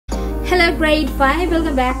Hello grade 5!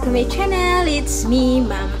 Welcome back to my channel. It's me,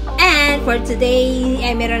 Ma'am. And for today,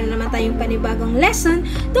 ay meron na naman tayong panibagong lesson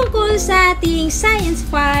tungkol sa ating Science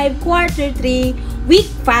 5, Quarter 3,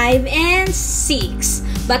 Week 5 and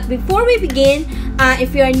 6. But before we begin,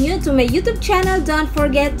 if you are new to my YouTube channel, don't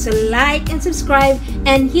forget to like and subscribe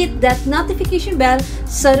and hit that notification bell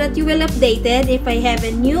so that you will be updated if I have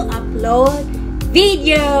a new upload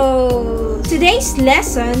video. Today's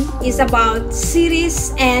lesson is about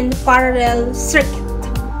series and parallel circuit.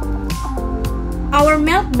 Our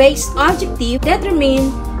math-based objective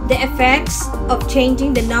determine the effects of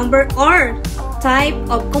changing the number or type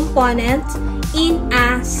of component in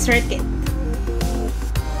a circuit.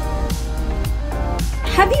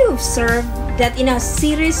 Have you observed that in a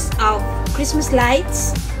series of Christmas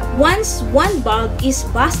lights, once one bulb is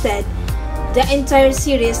busted, the entire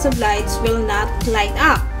series of lights will not light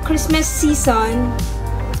up? Christmas season,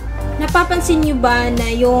 napapansin nyo ba na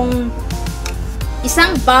yung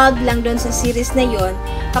isang bulb lang doon sa series na yon,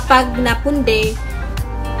 kapag napunde,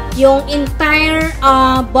 yung entire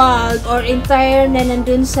bulb or entire na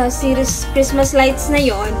nandun sa series Christmas lights na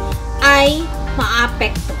yon ay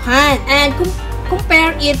maapektuhan. And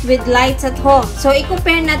compare it with lights at home. So,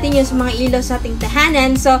 i-compare natin yung sa mga ilaw sa ating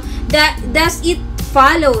tahanan. So, does it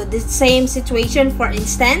follow the same situation? For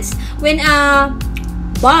instance, when a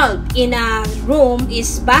bulb in a room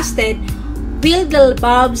is busted, will the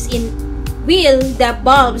bulbs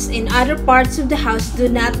in other parts of the house do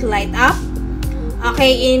not light up?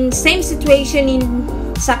 Okay, in same situation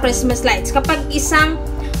sa Christmas lights. Kapag isang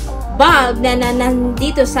bulb na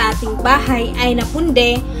nandito sa ating bahay ay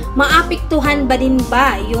napunde, maapektuhan ba din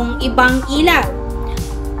ba yung ibang ilaw?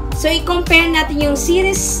 So, i-compare natin yung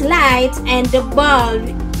series lights and the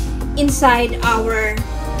bulb inside our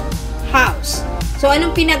house. So,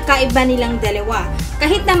 anong pinagkaiba nilang dalawa?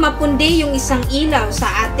 Kahit na mapunde yung isang ilaw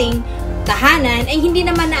sa ating tahanan, ay hindi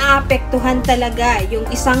naman naapektuhan talaga yung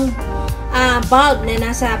isang bulb na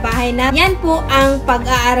nasa bahay natin. Yan po ang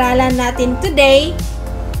pag-aaralan natin today,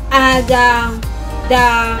 the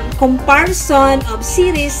comparison of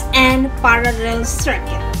series and parallel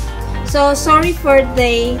circuit. So, sorry for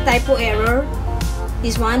the typo error.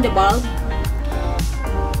 This one, the bulb.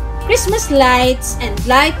 Christmas lights and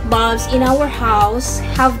light bulbs in our house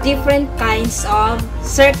have different kinds of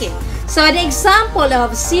circuit. So, the example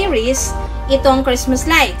of series, itong Christmas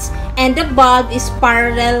lights, and the bulb is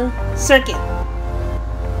parallel circuit.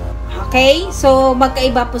 Okay? So,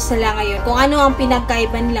 magkaiba po sila ngayon kung ano ang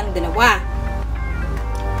pinagkaiba nilang dalawa.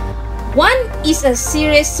 One is a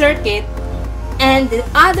series circuit and the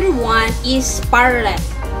other one is parallel.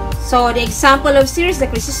 So, the example of series, the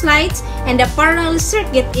Christmas lights, and the parallel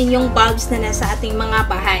circuit in yung bulbs na nasa ating mga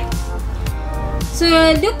bahay. So,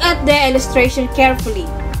 look at the illustration carefully.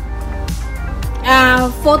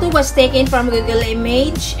 Photo was taken from Google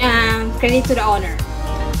Image and credit to the owner.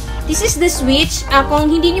 This is the switch. Kung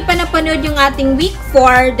hindi nyo pa napanood yung ating week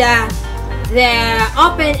 4, the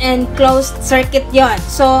open and closed circuit yon.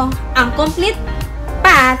 So, ang complete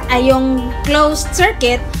path ay yung closed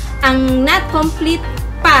circuit. Ang not complete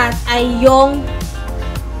path ay yung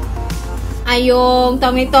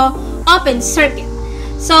tawag ito, open circuit.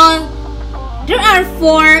 So, there are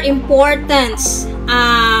 4 important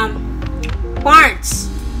parts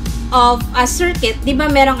of a circuit. Di ba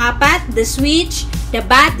merong 4? The switch, the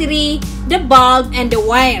battery, the bulb, and the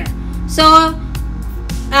wire. So,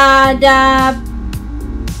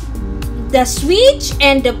 the switch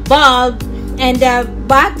and the bulb and the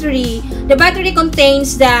battery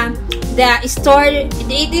contains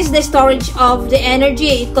it is the storage of the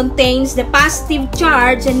energy. It contains the positive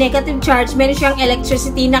charge and negative charge. Meron siyang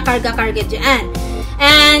electricity na karga-karga dyan.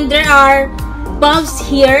 And there are bulbs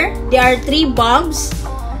here. There are 3 bulbs.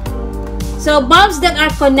 So, bulbs that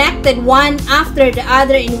are connected one after the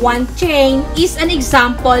other in one chain is an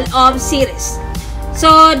example of series.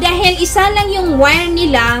 So, dahil isa lang yung wire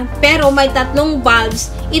nila, pero may 3 bulbs,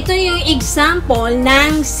 ito yung example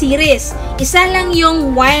ng series. Isa lang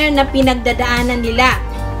yung wire na pinagdadaanan nila.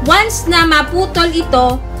 Once na maputol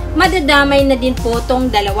ito, madadamay na din po itong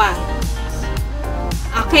dalawa.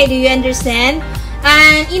 Okay, do you understand?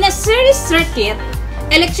 And in a series circuit,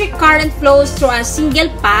 electric current flows through a single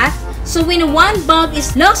path. So, when one bulb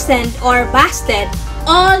is loosened or busted,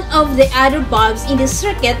 all of the other bulbs in the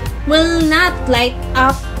circuit will not light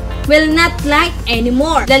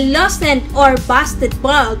anymore. The loosened or busted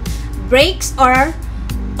bulb breaks or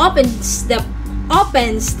opens the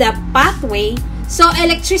pathway, so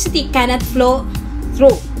electricity cannot flow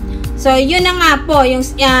through. So, yun na nga po yung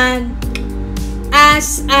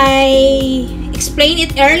as I explained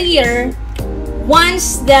it earlier,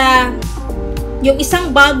 once the yung isang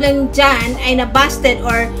bulb lang dyan ay nabusted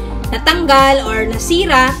or natanggal or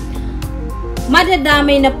nasira,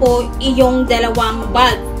 madadamay na po yung dalawang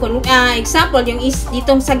bulb. Kung example, yung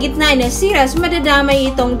ditong sa gitna ay nasira, so madadamay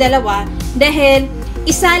itong dalawa dahil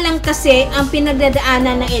isa lang kasi ang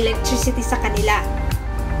pinagdadaanan ng electricity sa kanila.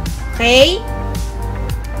 Okay?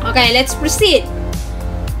 Okay, let's proceed.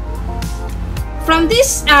 From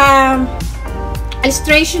this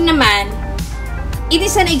illustration naman, it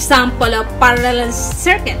is an example of parallel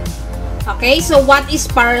circuit. Okay, so what is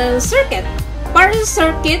parallel circuit? Parallel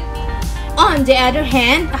circuit, on the other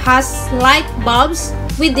hand, has light bulbs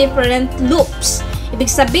with different loops. Ibig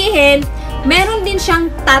sabihin, meron din siyang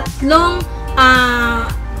tatlong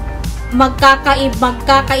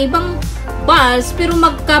magkakaibang bulbs pero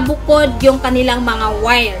magkabukod yung kanilang mga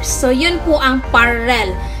wires. So, yun po ang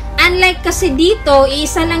parallel. Unlike kasi dito,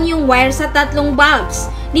 isa lang yung wire sa tatlong bulbs.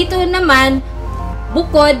 Dito naman,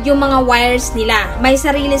 bukod yung mga wires nila. May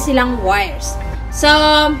sarili silang wires. So,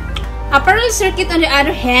 a parallel circuit on the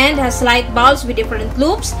other hand has light bulbs with different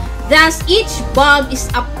loops. Thus, each bulb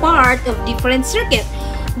is a part of different circuit.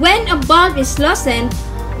 When a bulb is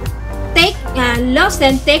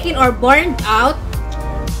taken or burned out,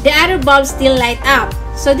 the other bulbs still light up.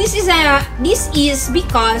 So this is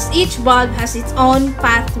because each bulb has its own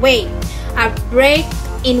pathway. A break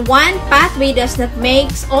in one pathway does not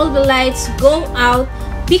make all the lights go out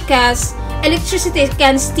because electricity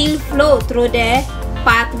can still flow through the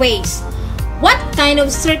pathways. What kind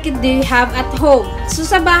of circuit do you have at home? So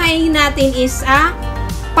sa bahay natin is a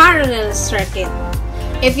parallel circuit.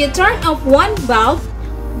 If you turn off one bulb,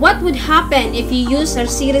 what would happen if you use a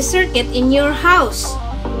series circuit in your house?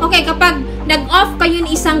 Okay, kapag nag-off kayo ng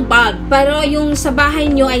isang bulb, pero yung sa bahay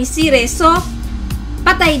nyo ay series, so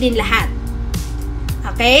patay din lahat.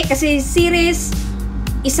 Okay? Kasi series,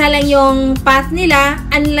 isa lang yung path nila,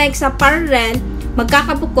 unlike sa parallel,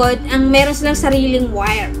 magkakabukod, ang meron silang sariling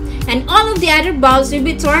wire. And all of the other bulbs will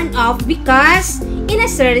be turned off because in a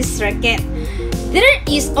series circuit, there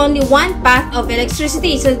is only one path of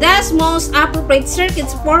electricity. So thus, most appropriate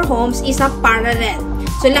circuits for homes is a parallel.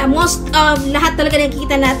 So lahat talaga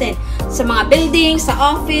nakikita natin sa mga buildings, sa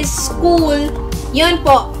office, school, yun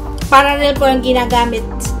po, parallel po ang ginagamit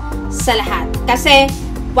sa lahat. Kasi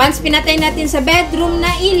once pinatay natin sa bedroom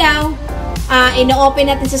na ilaw,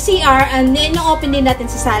 ino-open natin sa CR, and ino-open din natin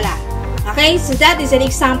sa sala. Okay, so that is an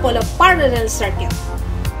example of parallel circuit.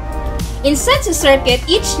 In such a circuit,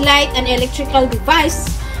 each light and electrical device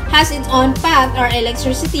has its own path or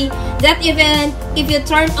electricity that even if you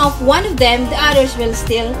turn off one of them, the others will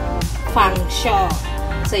still function.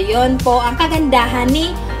 So, yun po ang kagandahan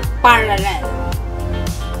ni parallel.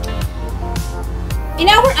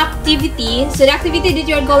 In our activity, so the activity that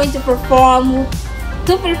you're going to perform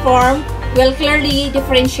will clearly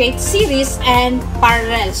differentiate series and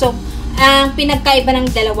parallel. So, ang pinagkaiba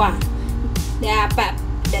ng dalawa,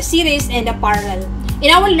 the series and the parallel.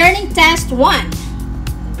 In our learning test 1,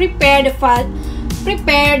 prepare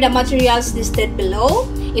the materials listed below.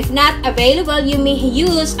 If not available, you may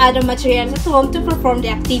use other materials at home to perform the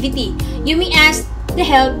activity. You may ask the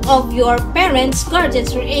help of your parents,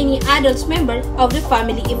 guardians, or any adult member of the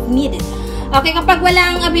family if needed. Okay, kapag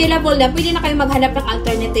walang available na, pwede na kayo maghanap ng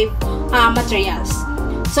alternative materials.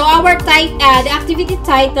 So the activity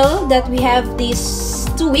title that we have these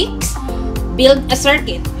 2 weeks, build a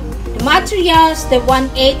circuit. The materials, the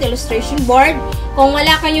 1/8 illustration board. Kung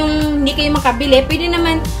wala kayong, hindi kayo makabili, pwede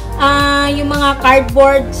naman yung mga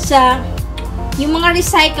cardboard yung mga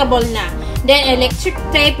recyclable na. Then, electric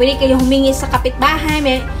tape, pwede kayo humingi sa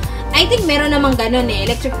kapitbahay. I think meron namang ganun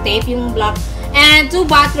electric tape, yung block. And 2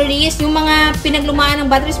 batteries, yung mga pinaglumaan ng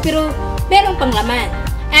batteries, pero meron pang laman.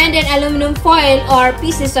 And then, aluminum foil or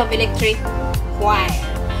pieces of electric wire.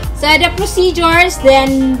 So, the procedures,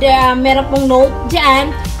 then, meron pong note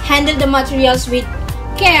dyan, handle the materials with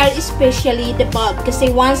care, especially the bulb. Kasi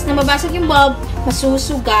once na mabasag yung bulb,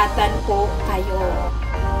 masusugatan po kayo.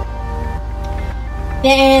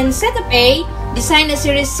 Then, setup A, design a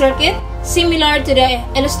series circuit similar to the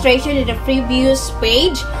illustration in the previous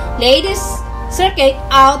page. Lay this circuit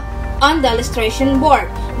out on the illustration board.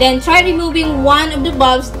 Then, try removing one of the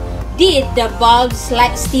bulbs. Did the bulbs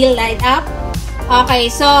still light up? Okay,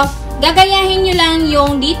 so, gagayahin nyo lang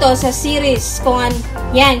yung dito sa series.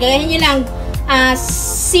 Gagayahin nyo lang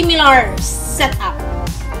similar setup.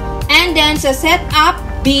 And then sa setup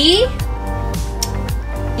B,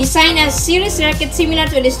 design a series circuit similar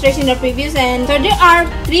to illustration in the previous. And so there are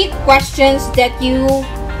 3 questions that you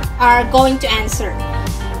are going to answer.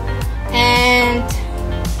 And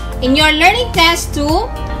in your learning test 2,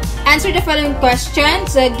 answer the following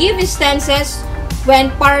questions. Give instances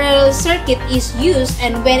when parallel circuit is used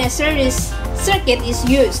and when a series circuit is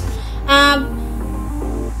used.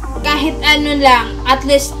 Kahit ano lang, at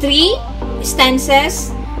least 3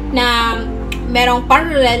 instances na merong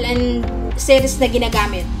parallel and series na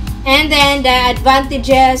ginagamit. And then the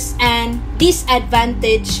advantages and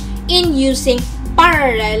disadvantage in using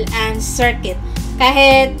parallel and circuit.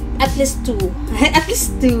 Kahit at least 2. At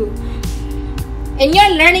least 2. In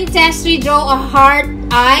your learning test, we draw a heart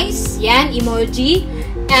eyes, yan, emoji,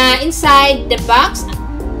 inside the box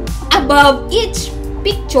above each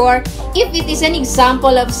picture if it is an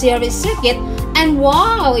example of series circuit, and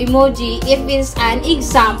wow, emoji if it's an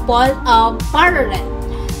example of parallel.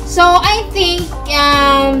 So, I think,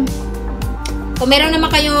 kung meron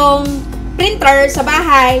naman kayong printer sa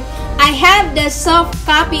bahay, I have the soft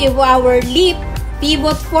copy of our LYKA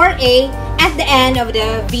Pivot 4A at the end of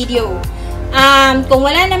the video. Kung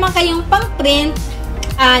wala naman kayong pang-print,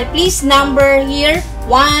 please number here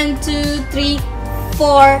 1, 2, 3,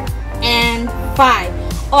 4, and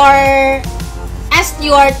 5. Or ask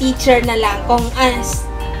your teacher na lang kung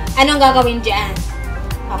anong gagawin dyan.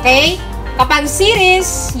 Okay? Kapag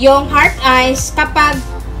series, yung heart eyes. Kapag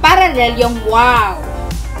parallel, yung wow.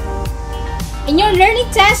 In your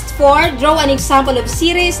learning test 4, draw an example of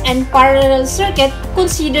series and parallel circuit.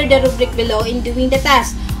 Consider the rubric below in doing the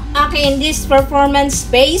task. Okay, in this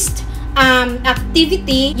performance-based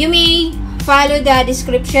activity, you may follow the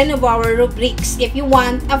description of our rubrics if you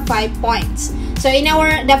want 5 points. So in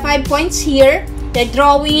the 5 points here, the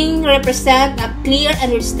drawing represent a clear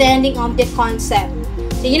understanding of the concept.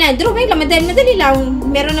 So yun na, drawing lang, madali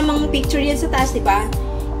lang. Meron namang picture yan sa taas, diba?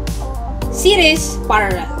 Series,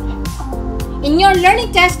 parallel. In your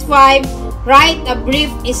learning test 5, write a brief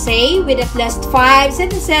essay with at least 5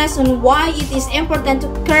 sentences on why it is important to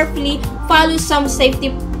carefully follow some safety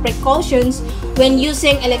precautions when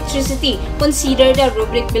using electricity. Consider the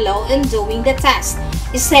rubric below in doing the test.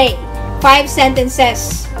 Essay, 5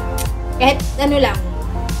 sentences. Kahit ano lang.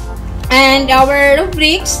 And our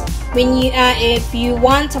rubrics, when you, if you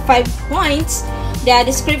want 5 points, the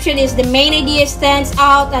description is the main idea stands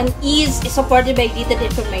out and is supported by detailed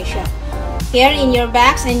information. Here in your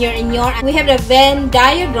box and we have the Venn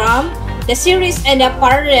diagram, the series and the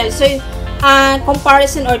parallel. So,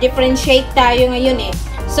 comparison or differentiate tayo ngayon eh.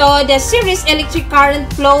 So, the series electric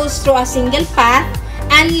current flows through a single path.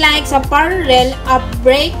 Unlike sa parallel, a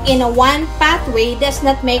break in a one pathway does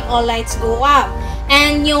not make all lights go up.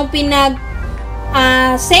 And yung same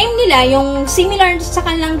nila, yung similar sa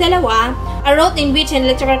kanilang dalawa, a route in which an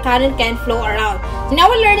electrical current can flow around. In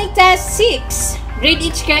our learning test 6, read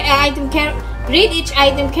each item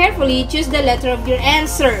carefully. Choose the letter of your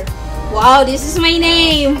answer. Wow, this is my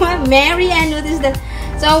name, Mary. And what is that?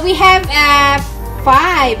 So we have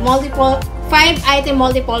 5 item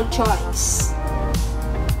multiple choice.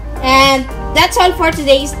 And that's all for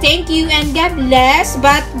today's. Thank you and God bless.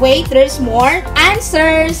 But wait, there's more.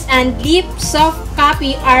 Answers and LYKA soft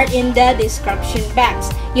copy are in the description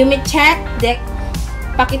box. You may check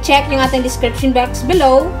paki-check yung ating description box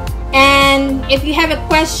below. And if you have a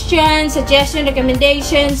question, suggestion,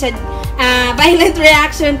 recommendation, violent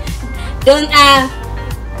reaction,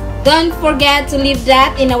 don't forget to leave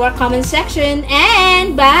that in our comment section.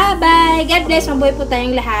 And bye-bye! God bless! Mabuhay po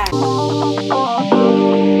tayong lahat!